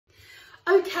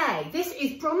Okay, this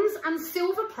is bronze and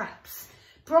silver preps.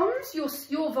 Bronze,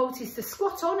 your vault is to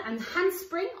squat on and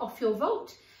handspring off your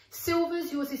vault.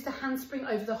 Silver's, yours is to handspring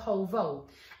over the whole vault.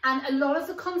 And a lot of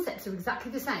the concepts are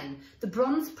exactly the same. The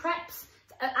bronze preps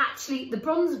are actually, the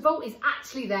bronze vault is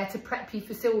actually there to prep you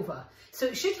for silver. So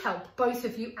it should help both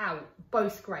of you out,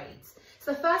 both grades.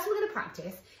 So the first we're going to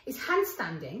practice is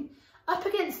handstanding up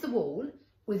against the wall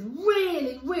with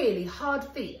really, really hard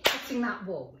feet hitting that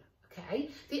wall. Okay,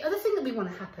 the other thing that we want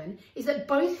to happen is that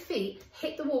both feet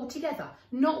hit the wall together,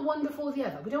 not one before the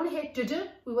other. We don't want to hear duh-duh,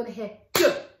 we want to hear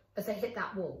duh as they hit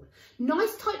that wall.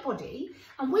 Nice tight body,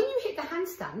 and when you hit the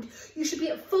handstand, you should be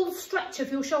at full stretch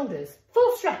of your shoulders.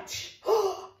 Full stretch.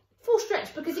 Full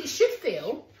stretch, because it should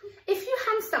feel, if you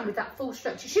handstand with that full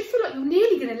stretch, it should feel like you're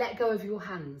nearly going to let go of your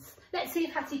hands. Let's see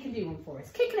if Hattie can do one for us.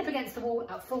 Kicking up against the wall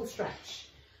at full stretch.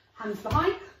 Hands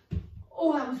behind.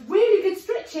 Oh, that was really good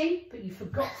stretching, but you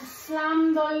forgot to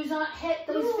slam those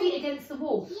feet against the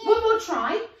wall. One more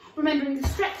try, remembering the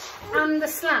stretch and the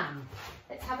slam.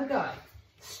 Let's have a go.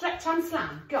 Stretch and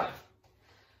slam, go.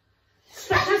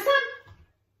 Stretch and slam.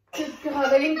 Good girl,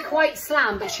 they didn't quite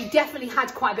slam, but she definitely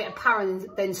had quite a bit of power and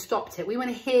then stopped it. We want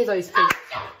to hear those feet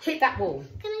hit that wall.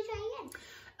 Can I try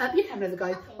again? You can have another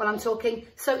go while I'm talking.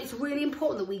 So it's really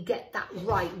important that we get that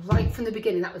right from the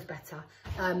beginning. That was better.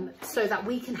 So that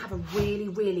we can have a really,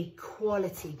 really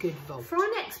quality good vault. For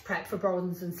our next prep for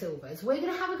bronze and silvers, we're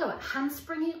going to have a go at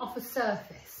handspringing off a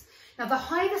surface. Now, the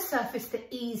higher the surface, the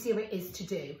easier it is to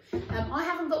do. I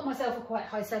haven't got myself a quite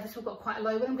high surface. We've got quite a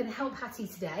low one. I'm going to help Hattie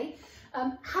today.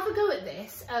 Have a go at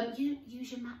this.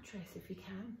 Use your mattress if you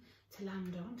can to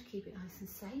land on to keep it nice and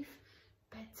safe.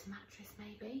 Bed to mattress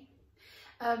maybe.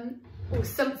 Or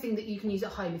something that you can use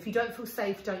at home. If you don't feel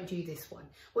safe, don't do this one.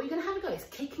 What you're going to have a go is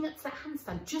kicking up to that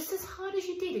handstand just as hard as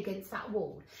you did against that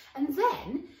wall. And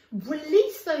then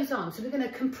release those arms. So we're going to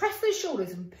compress those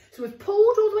shoulders. So we've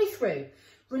pulled all the way through.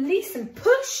 Release and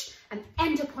push and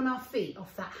end up on our feet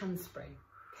off that handspring.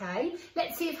 Okay,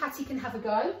 let's see if Hattie can have a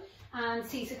go. And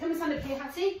see, so come and stand up here,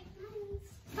 Hattie.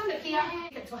 Stand up here.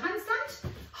 Get to a handstand.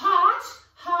 Hard.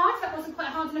 That wasn't quite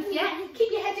hard enough yet.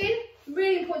 Keep your head in.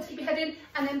 Really important to keep your head in,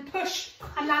 and then push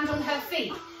and land on her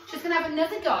feet. She's going to have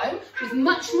another go with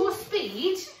much more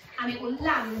speed, and it will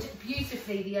land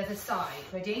beautifully the other side.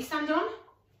 Ready? Stand on.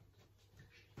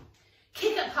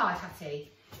 Kick up hard,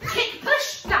 Hattie. Kick,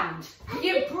 push, land.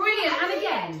 You're brilliant. And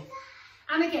again.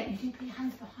 And again. You can put your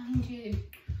hands behind you. Do it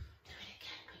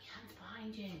again. Put your hands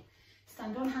behind you.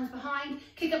 Stand on, hands behind.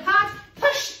 Kick up hard.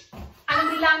 Push. And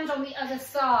then we land on the other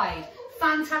side.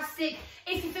 Fantastic.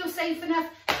 If you feel safe enough,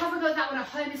 have a go at that one at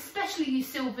home, especially you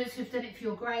silvers who've done it for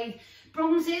your grade.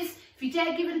 Bronzes, if you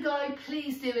dare give it a go,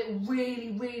 please do. It will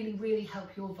really, really, really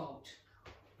help your vault.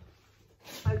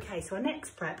 Okay, so our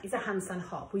next prep is a handstand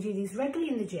hop. We do these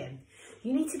regularly in the gym.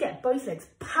 You need to get both legs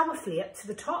powerfully up to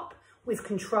the top with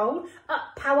control,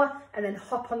 up, power, and then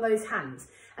hop on those hands.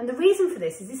 And the reason for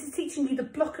this is teaching you the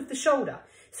block of the shoulder.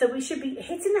 So we should be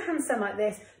hitting the handstand like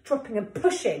this, dropping and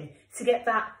pushing to get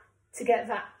that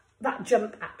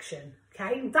jump action.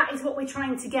 Okay, that is what we're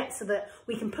trying to get so that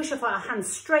we can push off our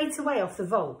hands straight away off the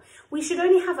vault. We should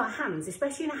only have our hands,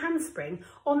 especially in a handspring,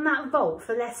 on that vault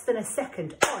for less than a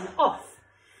second, on, off.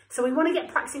 So we want to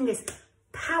get practicing this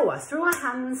power through our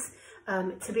hands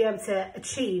to be able to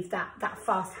achieve that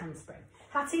fast handspring.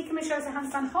 Hattie, can we show us a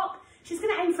handstand hop? She's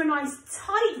going to aim for a nice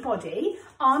tight body,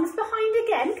 arms behind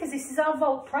again, because this is our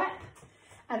vault prep.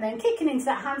 And then kicking into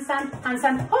that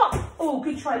handstand, hop. Oh,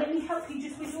 good try. Let me help you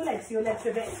just with your legs, so your legs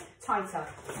are a bit tighter.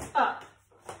 Up,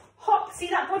 hop. See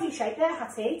that body shape there,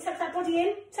 Hattie? Tuck that body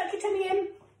in, tuck your tummy in.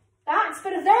 That's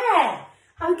better there.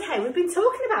 Okay, we've been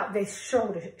talking about this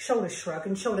shoulder shrug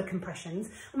and shoulder compressions,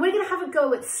 and we're going to have a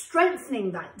go at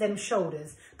strengthening them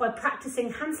shoulders by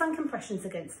practicing handstand compressions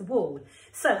against the wall.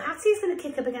 So Hattie's going to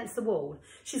kick up against the wall.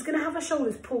 She's going to have her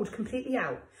shoulders pulled completely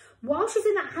out. While she's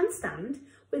in that handstand,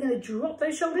 we're going to drop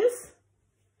those shoulders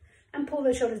and pull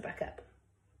those shoulders back up.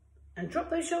 And drop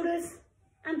those shoulders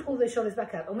and pull those shoulders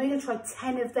back up. And we're going to try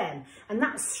 10 of them. And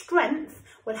that strength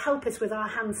will help us with our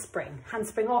handspring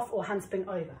off or handspring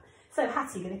over. So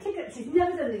Hattie, going to kick up. She's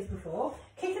never done these before.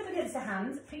 Kick up against her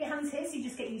hands. Put your hands here so you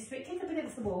just get used to it. Kick up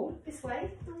against the wall. This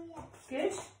way.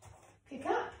 Good. Kick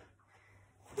up.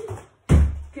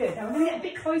 Good. Now we're going to get a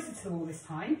bit closer to the wall this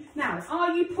time. Now,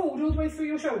 are you pulled all the way through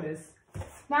your shoulders?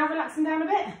 Now relaxing down a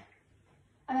bit.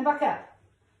 And then back up.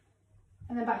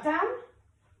 And then back down.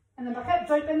 And then back up.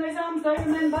 Don't bend those arms though,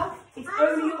 remember. It's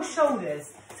only your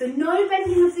shoulders. So no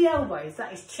bending of the elbows.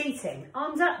 That is cheating.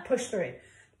 Arms up, push through.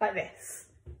 Like this.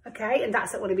 Okay, and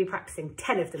that's what we're going to be practicing,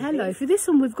 10 of them. Hello, for this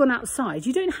one we've gone outside.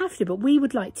 You don't have to, but we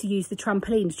would like to use the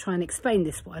trampoline to try and explain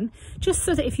this one, just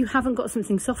so that if you haven't got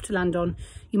something soft to land on,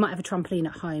 you might have a trampoline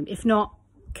at home. If not,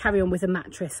 carry on with a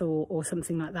mattress or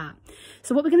something like that.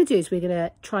 So what we're going to do is we're going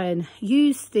to try and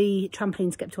use the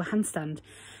trampoline to get up to a handstand,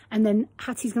 and then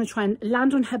Hattie's going to try and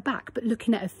land on her back, but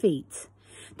looking at her feet.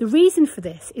 The reason for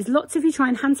this is lots of you try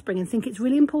and handspring and think it's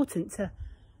really important to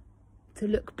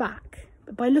look back.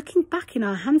 But by looking back in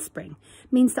our handspring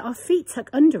means that our feet tuck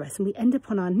under us and we end up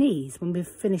on our knees when we've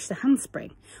finished the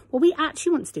handspring. What we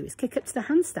actually want to do is kick up to the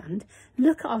handstand,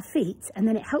 look at our feet, and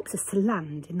then it helps us to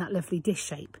land in that lovely dish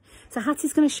shape. So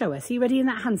Hattie's going to show us. Are you ready in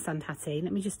that handstand, Hattie?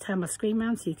 Let me just turn my screen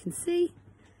round so you can see.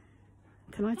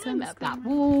 Can I turn up that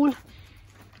wall?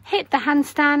 Hit the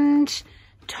handstand.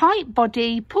 Tight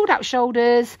body, pulled out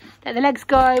shoulders, let the legs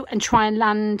go and try and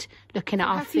land looking at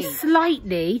our feet.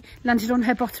 Slightly landed on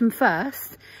her bottom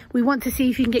first. We want to see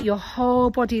if you can get your whole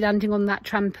body landing on that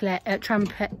trampoline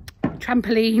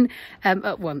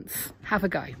at once. Have a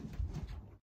go.